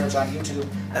research on YouTube.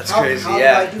 That's crazy. How do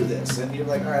I do this? And you're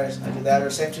like, all right, I do that.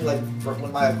 Or same too, like for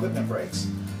when my equipment breaks,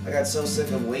 I got so sick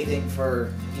of waiting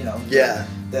for, you know. Yeah.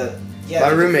 My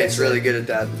roommate's really good at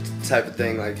that type of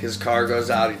thing. Like, his car goes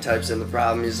out, he types in the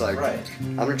problem, he's like,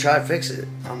 I'm gonna try to fix it.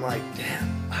 I'm like,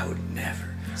 damn, I would never.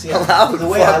 See, the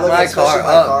way I look at my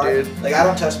car, dude. Like, I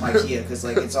don't touch my Kia because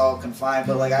like it's all confined,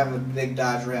 but like I have a big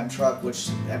Dodge Ram truck,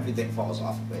 which everything falls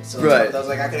off of it. So I was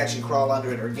like, I could actually crawl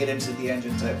under it or get into the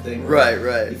engine type thing. Right.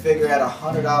 You figure at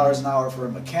 $100 an hour for a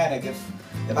mechanic, if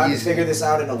I could figure this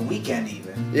out in a weekend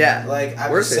even. Yeah. Like, I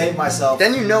would save myself.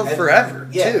 Then you know forever,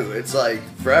 too. It's like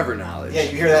forever knowledge. Yeah,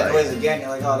 you hear that noise again, you're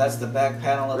like, oh, that's the back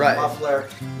panel of the muffler.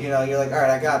 You know, you're like, all right,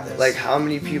 I got this. Like, how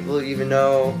many people even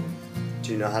know,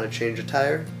 do you know how to change a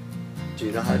tire? Do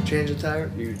you know how to change a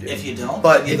tire? You do. If you don't,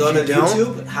 but you go to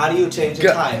YouTube, how do you change a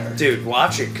tire? Dude,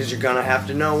 watch it, because you're going to have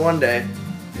to know one day.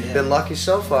 You've been lucky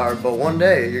so far, but one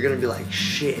day you're gonna be like,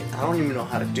 shit, I don't even know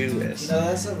how to do this. You know,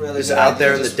 that's a really just good out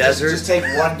there in the desert. Just take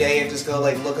one day and just go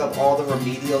like look up all the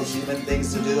remedial human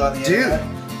things to do on the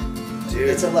internet. Dude,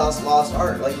 it's a lost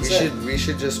art, like you said. We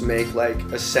should just make like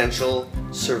essential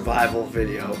survival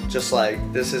video, just like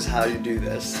this is how you do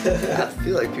this. I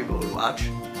feel like people would watch.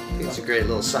 I think it's a great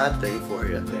little side thing for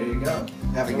you. There you go.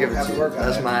 Have to work on it.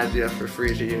 That's my idea for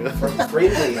free to you. For free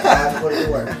to you. I have to put it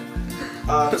to work.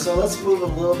 So let's move a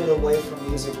little bit away from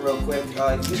music real quick.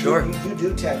 You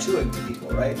do tattooing for people,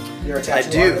 right? You're a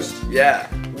tattoo artist? Yeah,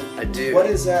 I do. What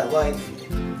is that like?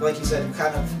 Like you said,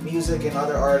 kind of music and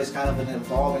other art is kind of an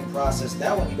evolving process.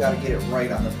 That one you got to get it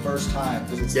right on the first time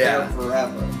because it's there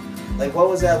forever. Like, what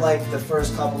was that like the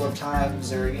first couple of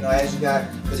times, or you know, as you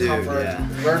got the comfort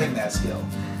learning that skill?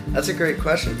 That's a great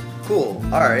question. Cool.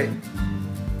 All right.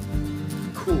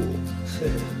 Cool.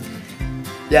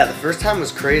 Yeah, the first time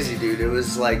was crazy, dude. It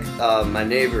was like my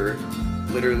neighbor,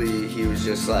 literally, he was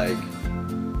just like,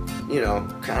 you know,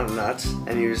 kind of nuts.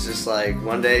 And he was just like,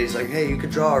 one day he's like, hey, you could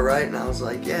draw, right? And I was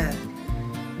like, yeah.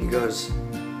 He goes,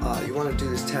 you want to do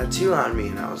this tattoo on me?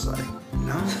 And I was like,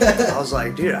 no. I was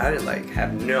like, dude, I didn't like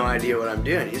have no idea what I'm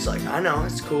doing. He's like, I know,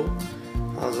 it's cool.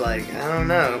 I was like, I don't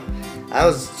know. I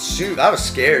was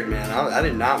scared, man. I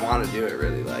did not want to do it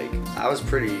really. Like, I was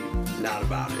pretty not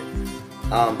about it.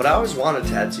 But I always wanted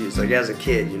tattoos. Like, as a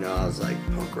kid, you know, I was like,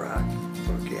 punk rock,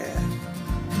 fuck yeah.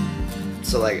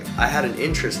 So, like, I had an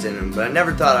interest in them, but I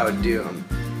never thought I would do them.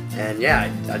 And, yeah,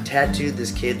 I tattooed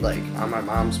this kid, like, on my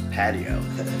mom's patio.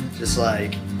 Just,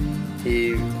 like,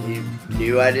 he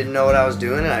knew I didn't know what I was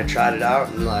doing, and I tried it out,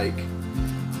 and, like,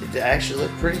 it actually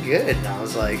looked pretty good. And I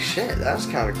was like, shit, that was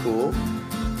kind of cool.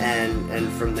 And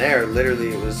from there, literally,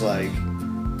 it was like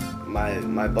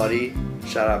my buddy,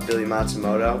 shout out Billy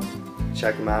Matsumoto,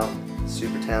 check him out,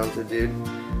 super talented dude.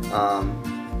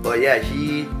 But yeah,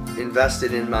 he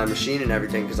invested in my machine and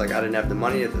everything because like I didn't have the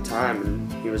money at the time,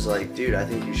 and he was like, dude, I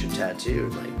think you should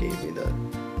tattoo, and like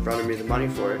fronted me the money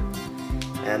for it.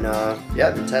 And yeah,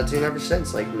 I've been tattooing ever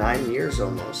since, like 9 years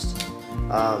almost.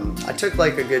 I took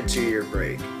like a good 2-year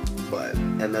break,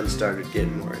 and then started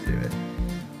getting more into it.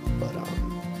 But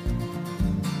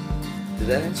did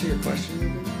that answer your question,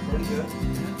 Ruben? Pretty good.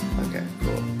 Okay,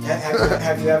 cool.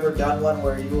 Have you ever done one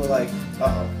where you were like,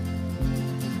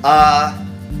 I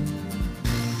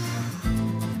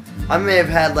may have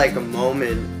had like a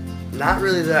moment, not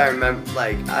really that I remember.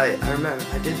 Like I remember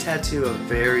I did tattoo a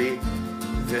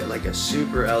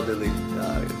super elderly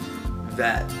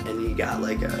vet, and he got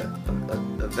like a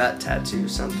vet tattoo,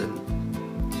 something.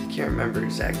 I can't remember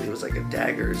exactly. It was like a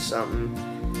dagger or something.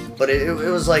 But it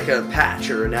was like a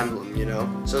patch or an emblem, you know?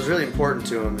 So it was really important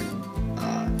to him,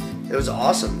 and it was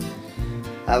awesome.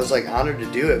 I was like honored to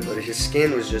do it, but his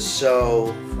skin was just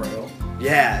so frail.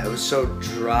 Yeah, it was so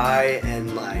dry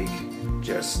and like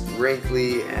just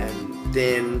wrinkly and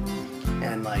thin,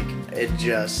 and like it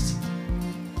just,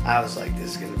 I was like,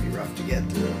 this is gonna be rough to get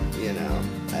through, you know?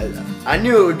 I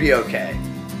knew it would be okay,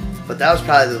 but that was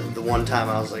probably the one time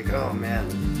I was like, oh man,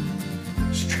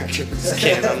 stretching the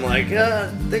skin. I'm like, I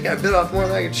think I bit off more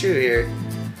than I could chew here.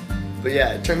 But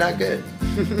yeah, it turned out good.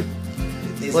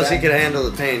 Plus he could handle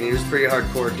the pain. He was a pretty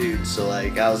hardcore dude. So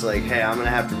like, I was like, hey, I'm gonna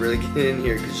have to really get in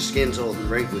here because your skin's old and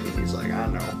wrinkly. And he's like, I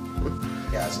know.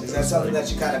 Yeah, so is that something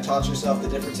that you kind of taught yourself the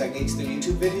different techniques through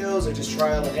YouTube videos or just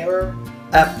trial and error?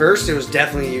 At first it was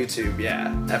definitely YouTube,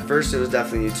 yeah. At first it was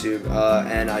definitely YouTube.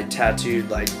 And I tattooed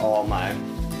like all my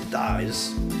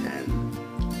thighs and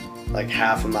like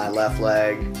half of my left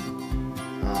leg.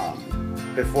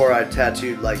 Before I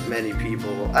tattooed like many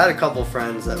people. I had a couple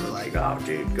friends that were like, oh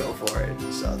dude, go for it.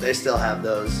 So they still have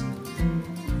those.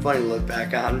 Funny to look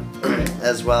back on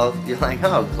as well. You're like,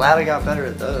 oh, glad I got better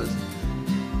at those.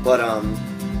 But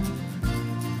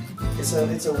it's a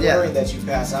worry that you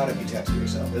pass out if you tattoo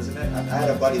yourself, isn't it? I had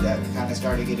a buddy that kind of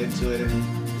started to get into it, and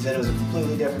he said it was a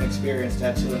completely different experience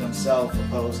tattooing himself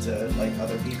opposed to like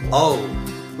other people. Oh,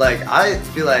 like I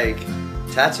feel like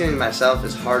tattooing myself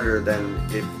is harder than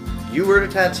if you were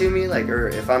to tattoo me, like, or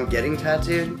if I'm getting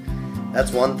tattooed.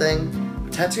 That's one thing.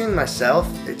 But tattooing myself,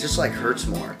 it just like hurts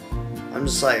more. I'm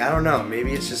just like, I don't know,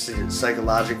 maybe it's just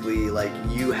psychologically like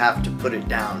you have to put it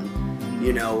down,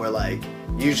 you know, where like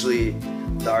usually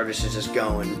the artist is just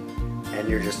going and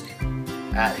you're just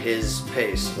at his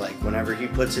pace. Like whenever he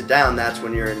puts it down, that's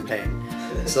when you're in pain.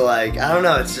 So like, I don't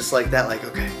know, it's just like that, like,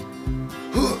 okay,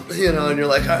 you know, and you're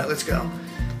like, all right, let's go.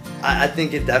 I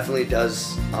think it definitely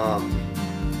does,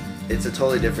 it's a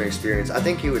totally different experience. I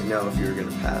think you would know if you were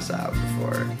gonna pass out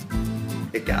before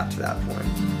it got to that point.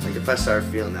 Like if I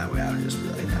started feeling that way, I would just be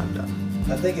like, I'm done.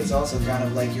 I think it's also kind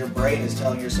of like your brain is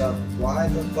telling yourself, why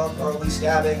the fuck are we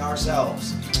stabbing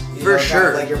ourselves? You For know, sure.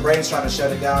 Kind of like your brain's trying to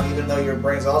shut it down, even though your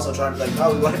brain's also trying to be like,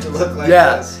 no, we want it to look like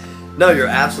Yeah. this. No, you're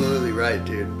absolutely right,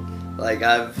 dude. Like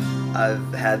I've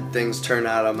had things turn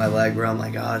out on my leg where I'm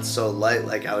like, oh, it's so light.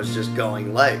 Like I was just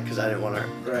going light because I didn't want to.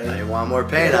 Right. I didn't want more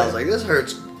pain. I was like, this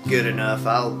hurts good enough.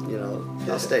 I'll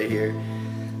stay here.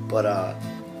 But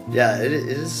yeah, it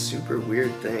is a super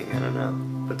weird thing. I don't know.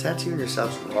 But tattooing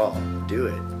yourself's raw. Do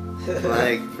it.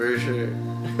 Like for sure.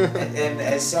 And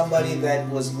as somebody that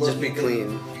was looking Just be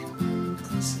clean.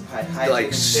 hygiene Like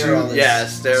and sterile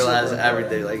is sterilize super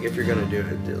everything. important. Like if you're gonna do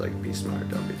it, like be smart.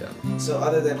 Don't be dumb. So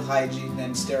other than hygiene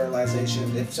and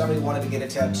sterilization, if somebody wanted to get a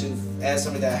tattoo, as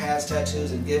somebody that has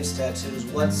tattoos and gives tattoos,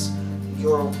 what's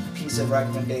your piece of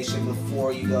recommendation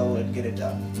before you go and get it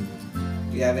done?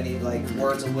 Do you have any like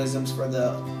words of wisdoms for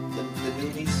the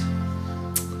newbies?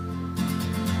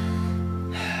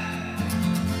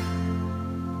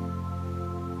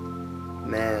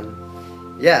 Man,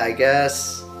 yeah, I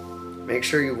guess make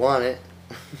sure you want it.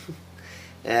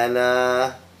 And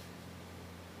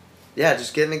yeah,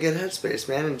 just get in a good headspace,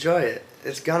 man. Enjoy it.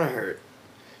 It's gonna hurt.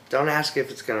 don't ask if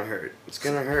it's gonna hurt. It's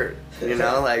gonna hurt, you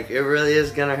know, like it really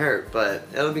is gonna hurt, but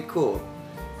it'll be cool.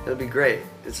 It'll be great.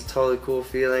 It's a totally cool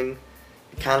feeling.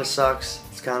 It kind of sucks.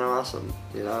 It's kind of awesome.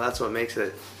 You know, that's what makes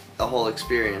it a whole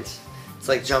experience. It's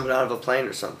like jumping out of a plane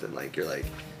or something. Like you're like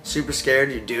super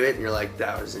scared, you do it, and you're like,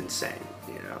 that was insane,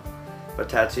 you know. But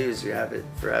tattoos, you have it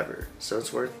forever, so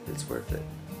it's worth it.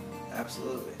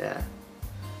 Absolutely. Yeah.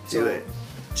 Do it.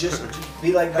 Just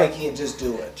be like Nike and just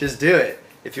do it. Just do it.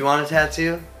 If you want a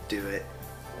tattoo, do it.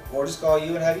 Or just call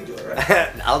you and have you do it, right?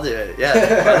 I'll do it,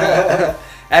 yeah.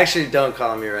 Actually, don't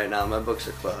call me right now. My books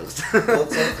are closed.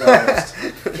 Books are closed.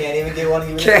 Can't even get one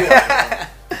even if you want.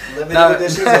 Limited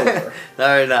edition's over. Not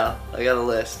right now. I got a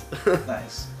list.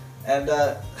 Nice. And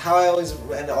how I always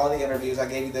end all the interviews, I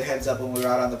gave you the heads up when we were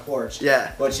out on the porch.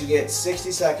 Yeah. But you get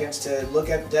 60 seconds to look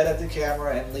dead at the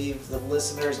camera and leave the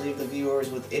listeners, leave the viewers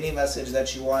with any message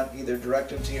that you want. Either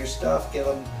direct them to your stuff, give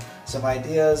them some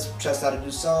ideas, test out a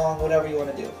new song, whatever you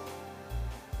want to do.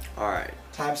 All right.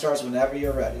 Time starts whenever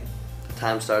you're ready.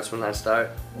 Time starts when I start?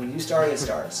 When you start, it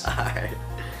starts. All right.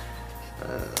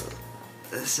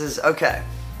 This is, okay.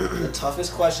 The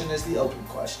toughest question is the open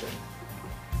question.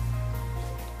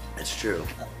 It's true.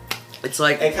 It's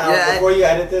like, Hey, Kyle, before you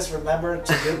edit this, remember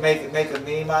to make a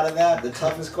meme out of that. The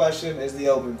toughest question is the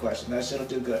open question. That shit'll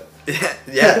do good.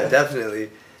 Yeah, definitely.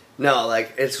 No,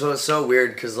 like, it's so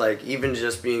weird because, like, even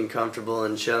just being comfortable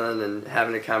and chilling and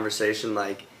having a conversation,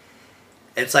 like,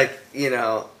 it's like, you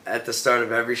know, at the start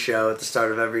of every show, at the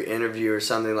start of every interview or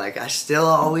something, like, I still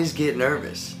always get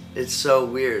nervous. It's so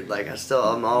weird. Like,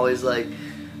 I'm always like,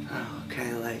 oh,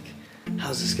 okay, like,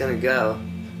 how's this gonna go?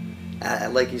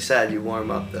 Like you said, you warm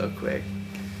up though quick.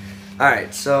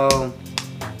 Alright, so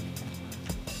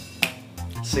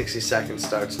 60 seconds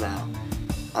starts now.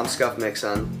 I'm Scuff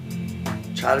Mixon.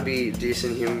 Try to be a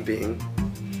decent human being.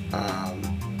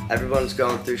 Everyone's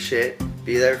going through shit.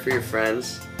 Be there for your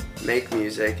friends. Make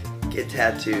music. Get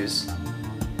tattoos.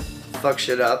 Fuck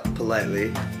shit up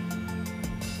politely.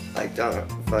 Like, don't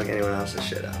fuck anyone else's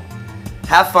shit up.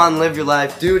 Have fun, live your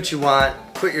life, do what you want.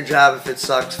 Quit your job if it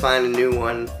sucks, find a new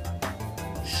one.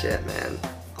 Shit, man.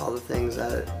 All the things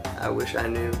that I wish I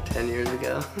knew 10 years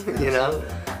ago, you know?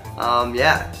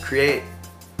 Yeah, create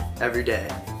every day.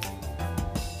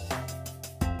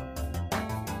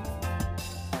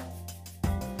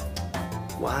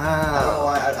 Wow. I don't know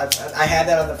why. I had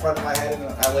that on the front of my head and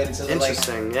I waited till the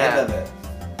Interesting, end of it.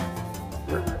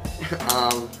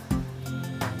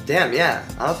 Damn, yeah.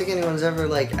 I don't think anyone's ever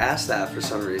like asked that for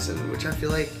some reason, which I feel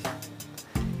like.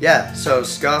 Yeah. So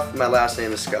Scuff, my last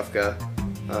name is Scuffka.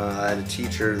 I had a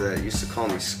teacher that used to call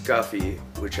me Scuffy,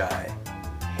 which I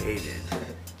hated,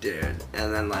 dude.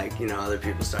 And then like, you know, other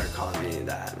people started calling me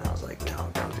that, and I was like, no,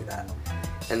 don't do that.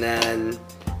 And then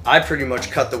I pretty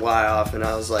much cut the Y off, and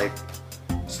I was like,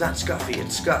 it's not Scuffy,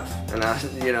 it's Scuff. And I,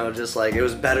 you know, just like, it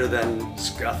was better than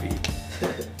Scuffy.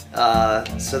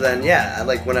 So then, yeah,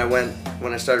 like when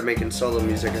I started making solo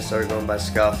music, I started going by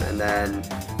Scuff, and then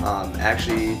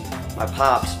actually my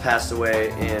pops passed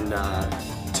away in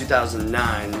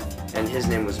 2009, and his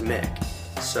name was Mick.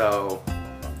 So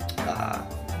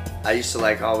I used to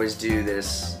like always do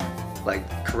this like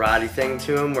karate thing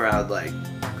to him, where I would like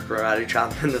karate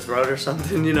chop him in the throat or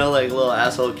something, you know, like a little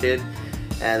asshole kid,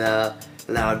 and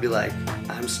I would be like,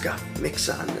 I'm Scuff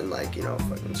Mixon, and like, you know,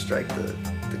 fucking strike the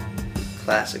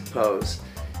classic pose.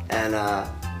 And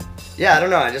yeah, I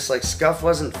don't know, I just like, Scuff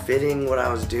wasn't fitting what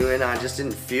I was doing. I just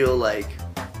didn't feel like,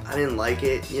 I didn't like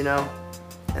it, you know.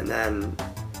 And then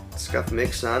Scuff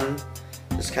Mixon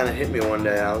just kind of hit me one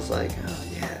day. I was like, oh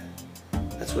yeah,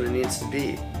 that's what it needs to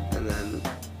be. And then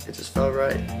it just felt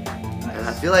right. Nice. And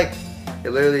I feel like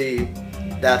it literally,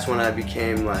 that's when I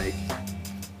became like,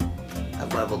 I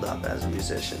leveled up as a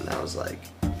musician. I was like,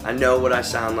 I know what I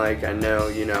sound like. I know,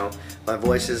 you know, my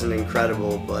voice isn't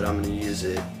incredible, but I'm gonna use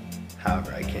it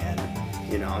however I can.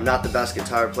 You know, I'm not the best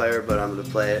guitar player, but I'm gonna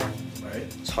play it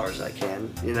as hard as I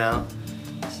can, you know?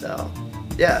 So,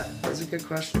 yeah, that's a good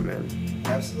question, man.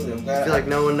 Absolutely, I'm glad. I feel like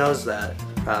no one knows that,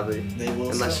 probably. They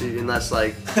will. Unless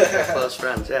like, they're close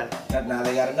friends, yeah. Now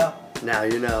they gotta know. Now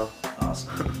you know.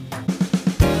 Awesome.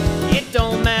 It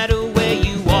don't matter where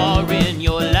you are in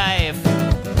your life.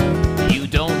 You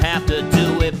don't have to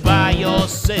do it by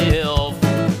yourself.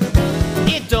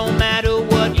 It don't matter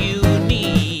what you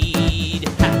need.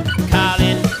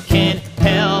 Colin can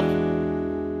help.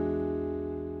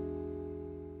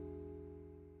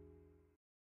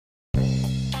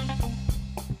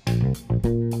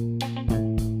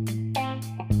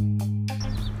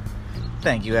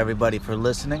 Thank you everybody for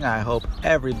listening. I hope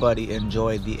everybody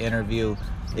enjoyed the interview.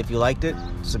 If you liked it,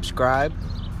 subscribe.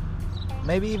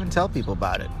 Maybe even tell people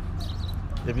about it.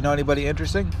 If you know anybody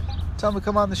interesting, tell them to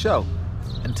come on the show.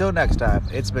 Until next time,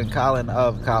 it's been Colin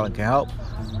of Colin Can Help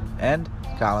and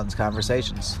Colin's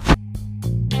Conversations.